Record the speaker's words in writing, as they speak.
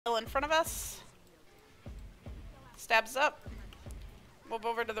In front of us. Stabs up. Move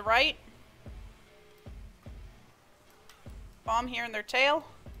over to the right. Bomb here in their tail.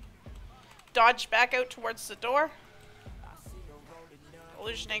 Dodge back out towards the door.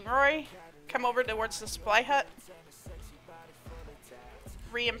 Illusioning Rory. Come over towards the supply hut.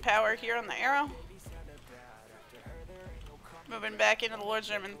 Re-empower here on the arrow. Moving back into the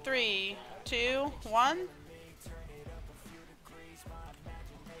Lord's Room in 3, 2, 1.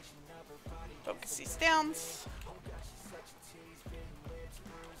 Focus these downs.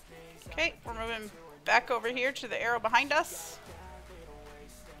 Okay, we're moving back over here to the arrow behind us.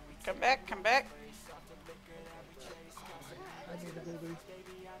 Come back, come back.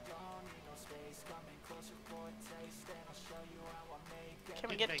 Can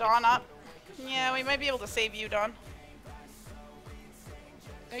we get Dawn up? Yeah, we might be able to save you, Dawn.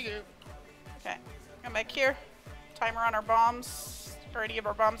 Thank you. Okay, come back here. Timer on our bombs. Are any of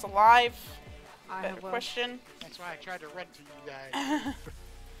our bombs alive? Better question. That's why I tried to rent to you guys.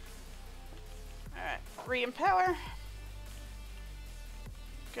 Alright, re-empower.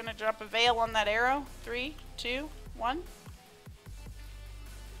 Gonna drop a veil on that arrow. 3, 2, 1.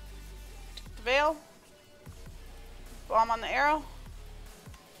 Took the veil. Bomb on the arrow.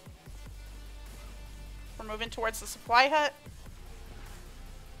 We're moving towards the supply hut.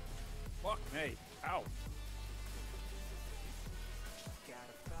 Fuck me. Ow.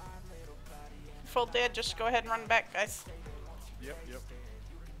 Full dead, just go ahead and run back, guys. Yep.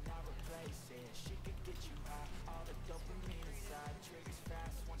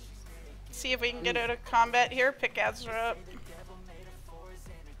 See if we can get out of combat here. Pick Azra up.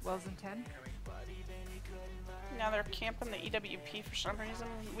 Wells in 10. Now they're camping the EWP for some reason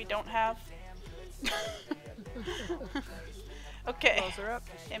we don't have. Okay. Wells are up.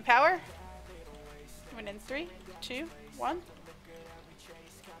 Empower. Moving in 3, 2, 1.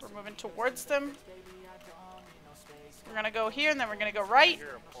 We're moving towards them. We're gonna go here and then we're gonna go right.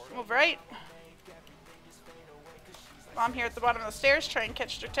 Move right. Bomb here at the bottom of the stairs. Try and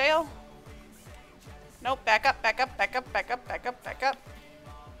catch their tail. Nope. Back up, back up, back up, back up, back up, back up.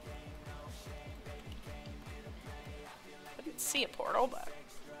 I didn't see a portal, but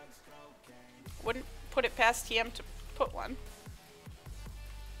wouldn't put it past TM to put one.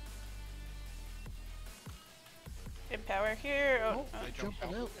 Empower here. Oh, They jumped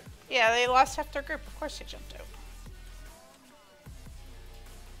out. yeah, they lost half their group. Of course they jumped out.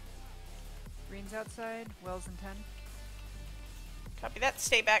 Green's outside. Wells in 10. Copy that.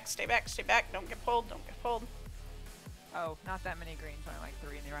 Stay back, stay back, stay back. Don't get pulled, don't get pulled. Oh, not that many greens. Only like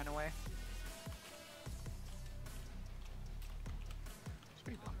 3 and they ran away.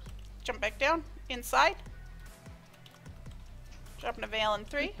 Speed bumps. Jump back down. Inside. Dropping a veil in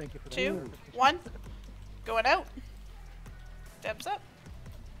 3, 2, 1. Going out. Debs up.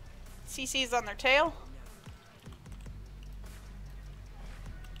 CC's on their tail.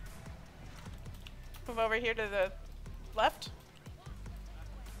 Move over here to the left.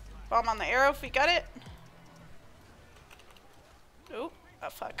 Bomb on the arrow if we got it. Ooh, oh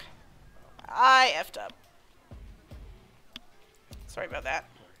fuck. I effed up. Sorry about that.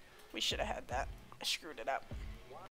 We should have had that. I screwed it up.